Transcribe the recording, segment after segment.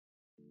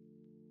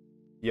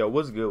Yo,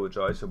 what's good with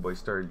y'all? It's your boy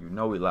Stir. You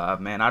know we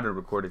live, man. I done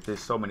recorded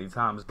this so many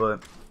times,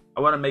 but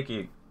I want to make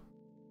it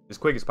as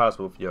quick as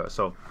possible for y'all.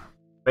 So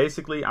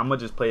basically, I'm gonna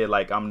just play it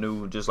like I'm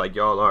new, just like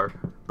y'all are,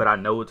 but I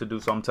know what to do,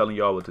 so I'm telling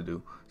y'all what to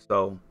do.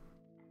 So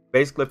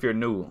basically, if you're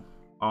new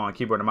on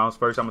keyboard and mouse,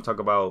 first I'm gonna talk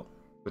about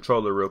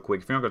controller real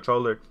quick. If you're on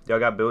controller, y'all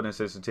got built-in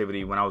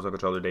sensitivity. When I was on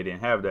controller, they didn't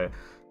have that.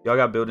 Y'all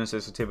got built-in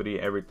sensitivity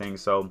and everything,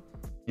 so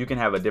you can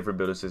have a different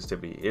build-in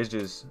sensitivity. It's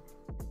just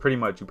pretty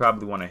much you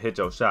probably want to hit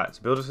your shots.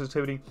 Build-in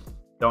sensitivity,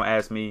 don't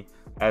ask me,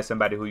 ask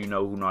somebody who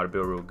know how to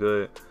build real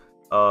good.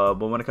 But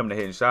when it comes to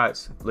hitting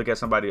shots, look at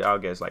somebody, I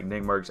guess, like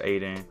Nick Mercs,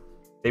 Aiden.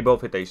 They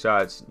both hit their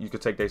shots. You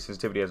could take their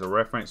sensitivity as a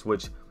reference,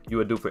 which you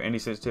would do for any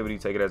sensitivity.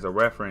 Take it as a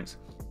reference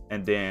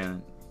and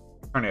then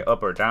turn it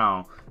up or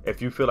down.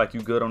 If you feel like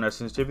you good on that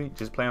sensitivity,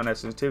 just play on that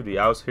sensitivity.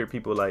 I always hear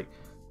people like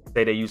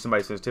say they use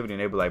somebody's sensitivity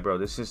and they be like, bro,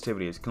 this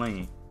sensitivity is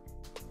clean.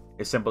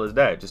 It's simple as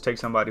that. Just take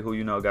somebody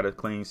who got a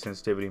clean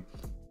sensitivity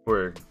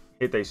for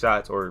hit their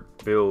shots or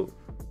build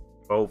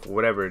both,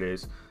 whatever it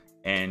is,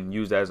 and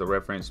use that as a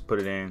reference. Put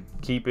it in,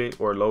 keep it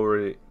or lower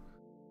it,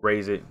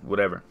 raise it,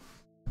 whatever.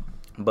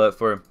 But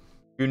for if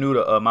you're new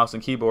to mouse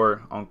and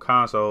keyboard on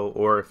console,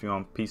 or if you're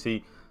on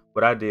PC,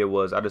 what I did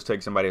was I just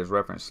take somebody as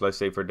reference. Let's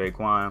say for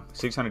Daquan,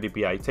 600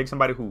 DPI. Take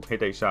somebody who hit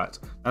their shots,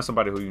 not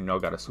somebody who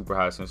got a super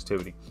high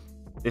sensitivity.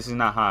 This is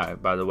not high,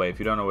 by the way. If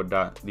you don't know what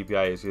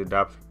DPI is, your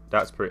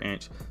dots per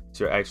inch.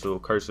 It's your actual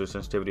cursor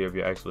sensitivity of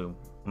your actual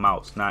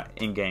mouse, not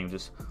in-game,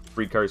 just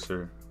free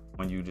cursor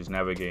when you just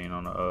navigating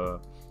on a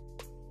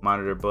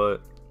monitor.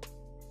 But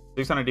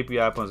 600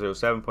 DPI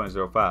 0.07,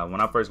 0.05.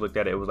 When I first looked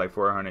at it, it was like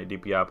 400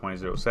 DPI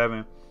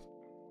 0.07.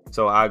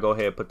 So I go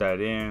ahead and put that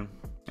in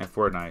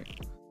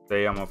Fortnite.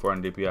 Say I'm on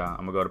 400 DPI,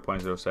 I'm gonna go to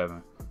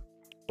 0.07.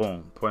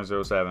 Boom,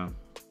 0.07.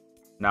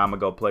 Now I'm gonna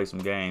go play some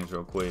games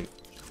real quick.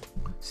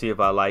 See if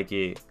I like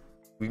it.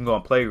 We can go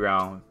on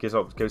Playground. Get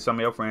some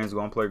of your friends,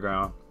 go on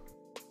Playground,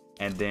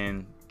 and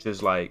then just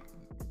do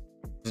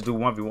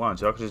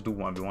 1v1s. Y'all can just do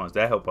 1v1s.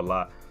 That help a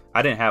lot.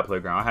 I didn't have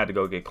Playground. I had to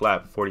go get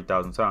clapped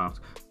 40,000 times.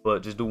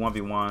 But just do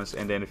 1v1s,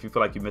 and then if you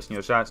feel like you're missing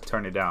your shots,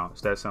 turn it down.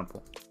 It's that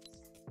simple.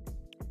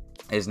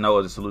 There's no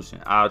other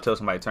solution. I'll tell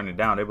somebody to turn it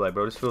down. They be like,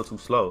 bro, this feels too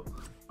slow.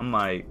 I'm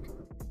like,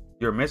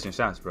 you're missing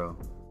shots, bro.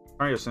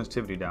 Turn your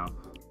sensitivity down.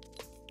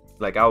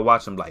 Like, I'll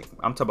watch them, like,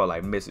 I'm talking about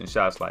like missing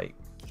shots, like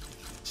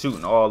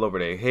shooting all over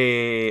their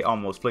head,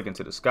 almost flicking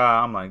to the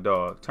sky. I'm like,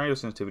 dog, turn your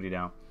sensitivity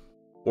down.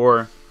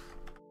 Or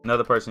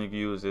another person you can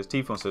use is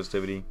T-phone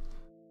sensitivity.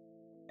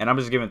 And I'm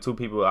just giving two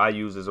people I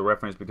use as a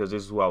reference because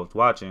this is who I was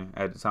watching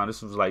at the time.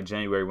 This was like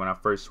January when I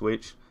first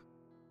switched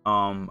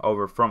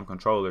over from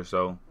controller.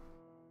 So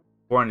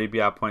 400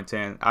 dpi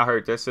 0.10. I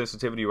heard that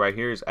sensitivity right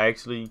here is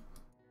actually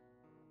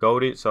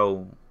goated.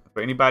 So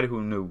for anybody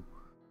who knew,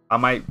 I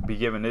might be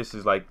giving this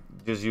is like,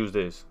 just use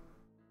this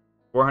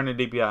 400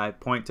 dpi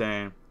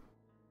 0.10.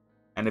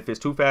 And if it's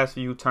too fast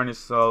for you, turn it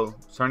slow,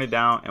 turn it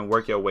down and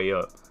work your way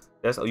up.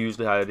 That's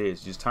usually how it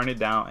is. Just turn it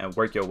down and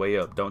work your way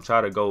up. Don't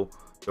try to go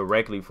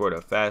directly for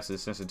the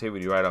fastest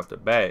sensitivity right off the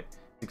bat,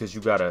 because you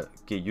gotta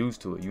get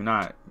used to it. You're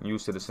not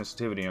used to the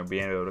sensitivity and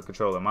being able to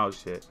control the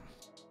mouse yet.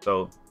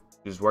 So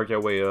just work your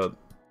way up.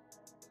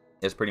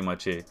 That's pretty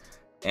much it.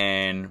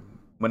 And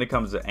when it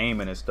comes to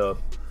aiming and stuff,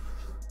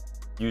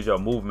 use your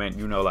movement.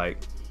 Like,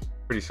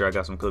 pretty sure I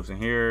got some clips in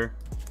here.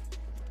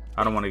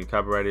 I don't want to get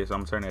copyrighted, so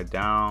I'm turning it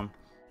down.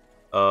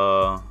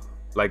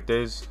 Like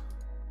this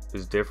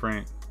is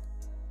different.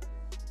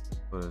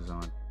 What is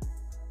on?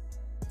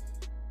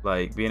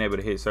 Like being able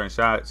to hit certain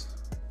shots,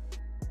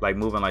 like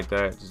moving like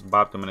that, just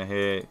bop them in the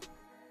head,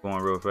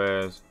 going real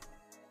fast.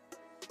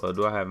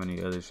 Do I have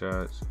any other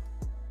shots?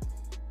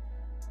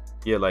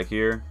 Yeah, like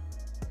here.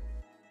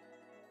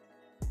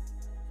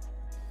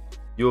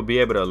 You'll be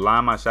able to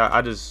line my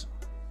shot.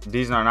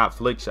 These are not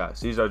flick shots.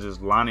 These are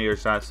just lining your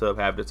shots up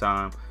half the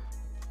time.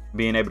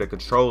 Being able to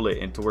control it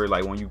into where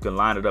like when you can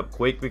line it up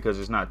quick because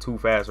it's not too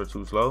fast or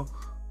too slow,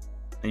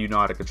 and you know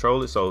how to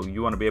control it. So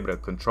you want to be able to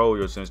control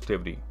your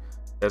sensitivity.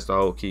 That's the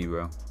whole key,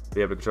 bro. Be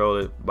able to control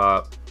it.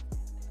 Bop,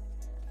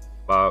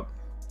 bop,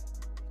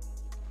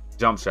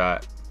 jump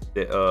shot.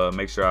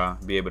 Make sure I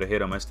be able to hit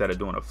them instead of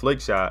doing a flick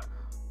shot.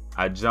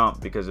 I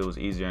jump because it was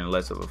easier and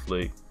less of a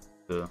flick,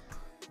 and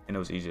it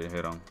was easier to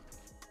hit them.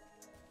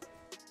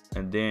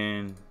 And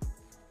then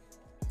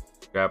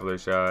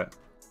grappler shot.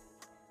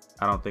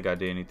 I don't think I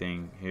did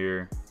anything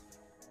here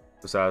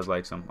besides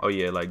like some, oh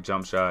yeah, like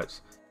jump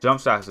shots. Jump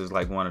shots is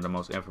like one of the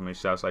most infamous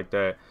shots like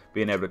that,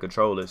 being able to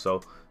control it.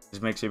 So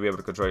just make sure you be able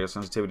to control your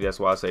sensitivity. That's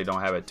why I say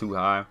don't have it too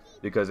high,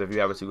 because if you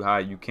have it too high,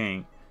 you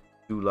can't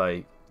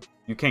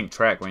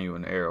track when you're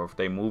in the air, or if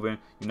they moving,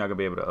 you're not gonna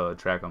be able to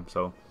track them.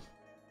 So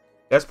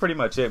that's pretty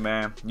much it,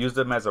 man. Use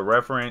them as a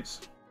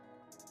reference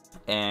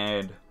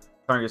and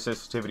turn your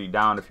sensitivity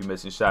down if you're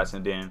missing shots,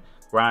 and then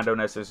grind on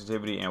that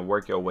sensitivity and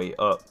work your way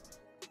up.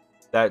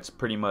 That's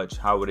pretty much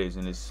how it is,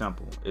 and it's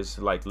simple. It's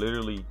like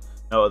literally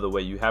no other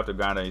way. You have to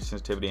grind on your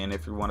sensitivity. And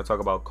if you want to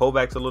talk about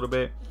kovaaks a little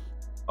bit,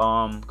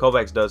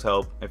 kovaaks does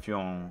help if you're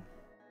on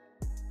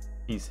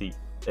PC.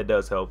 It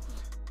does help.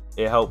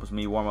 It helps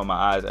me warm up my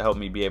eyes. It helps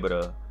me be able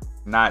to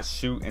not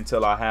shoot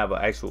until I have an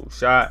actual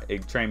shot.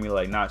 It trained me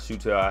like not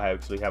shoot till I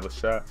actually have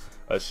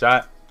a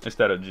shot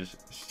instead of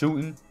just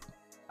shooting.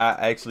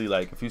 I actually,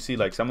 like, if you see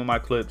like some of my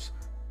clips,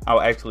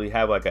 I'll actually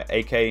have like an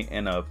AK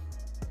and a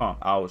pump.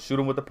 I'll shoot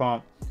them with the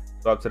pump,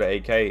 go up to the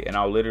AK, and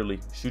I'll literally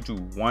shoot you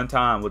one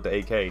time with the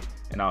AK,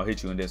 and I'll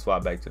hit you and then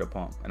swap back to the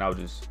pump, and I'll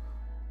just,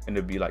 and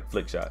it'll be like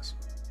flick shots.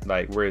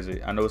 Like, where is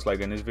it? I know it's like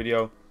in this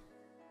video.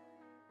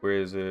 Where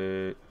is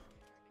it?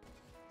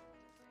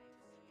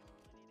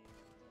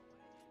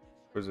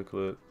 Where's the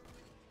clip?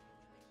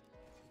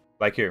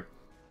 Like here.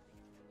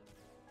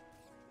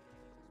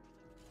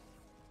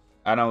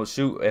 I don't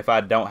shoot if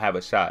I don't have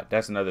a shot.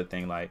 That's another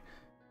thing. Like,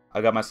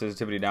 I got my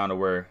sensitivity down to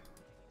where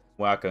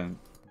I can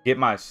get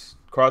my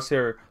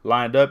crosshair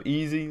lined up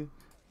easy,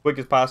 quick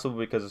as possible,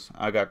 because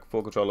I got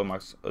full control of my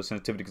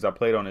sensitivity because I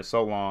played on it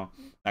so long.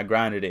 I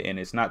grinded it, and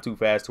it's not too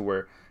fast to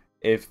where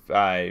if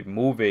I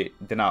move it,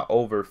 then I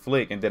over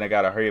flick, and then I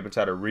gotta hurry up and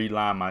try to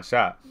reline my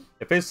shot.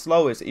 If it's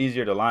slow, it's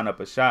easier to line up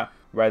a shot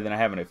rather than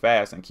having it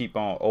fast and keep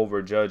on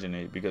over judging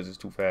it because it's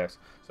too fast.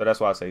 So that's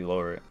why I say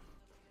lower it.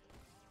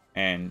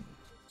 And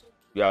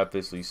you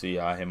obviously see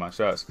I hit my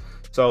shots.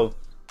 So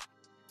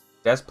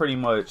that's pretty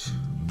much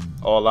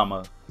all I'm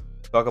gonna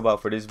talk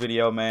about for this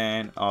video,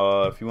 man.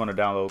 If you want to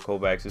download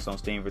Kovaaks, it's on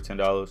Steam for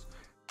 $10,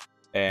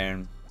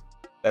 and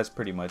that's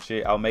pretty much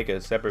it. I'll make a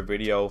separate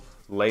video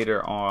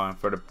later on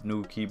for the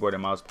new keyboard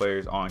and mouse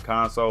players on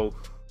console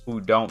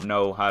who don't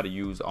know how to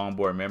use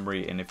onboard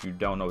memory, and if you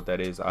don't know what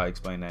that is, I'll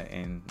explain that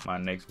in my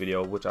next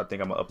video, which I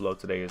think I'm gonna upload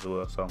today as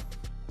well. So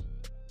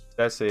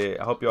that's it.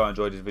 I hope y'all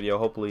enjoyed this video.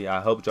 Hopefully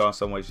I helped y'all in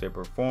some way, shape,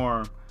 or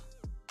form.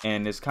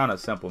 And it's kind of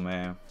simple,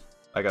 man.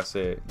 Like I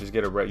said, just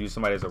get use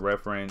somebody as a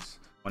reference.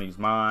 Want to use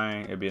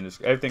mine? It'll be in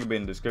everything will be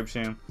in the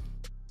description.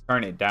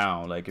 Turn it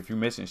down. Like, if you're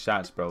missing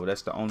shots, bro,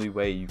 that's the only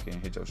way you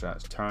can hit your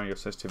shots. Turn your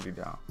sensitivity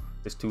down.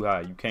 It's too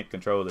high. You can't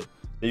control it.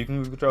 Then you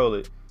can control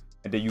it,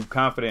 and then you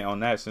confident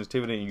on that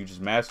sensitivity, and you just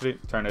master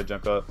it. Turn that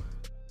junk up.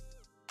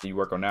 You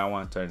work on that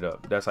one. Turn it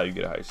up. That's how you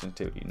get a higher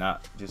sensitivity.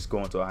 Not just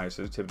going to a higher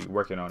sensitivity,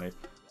 working on it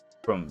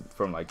from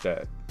like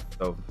that.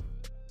 So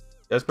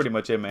that's pretty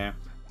much it, man.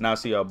 And I'll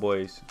see y'all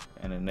boys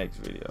in the next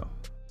video.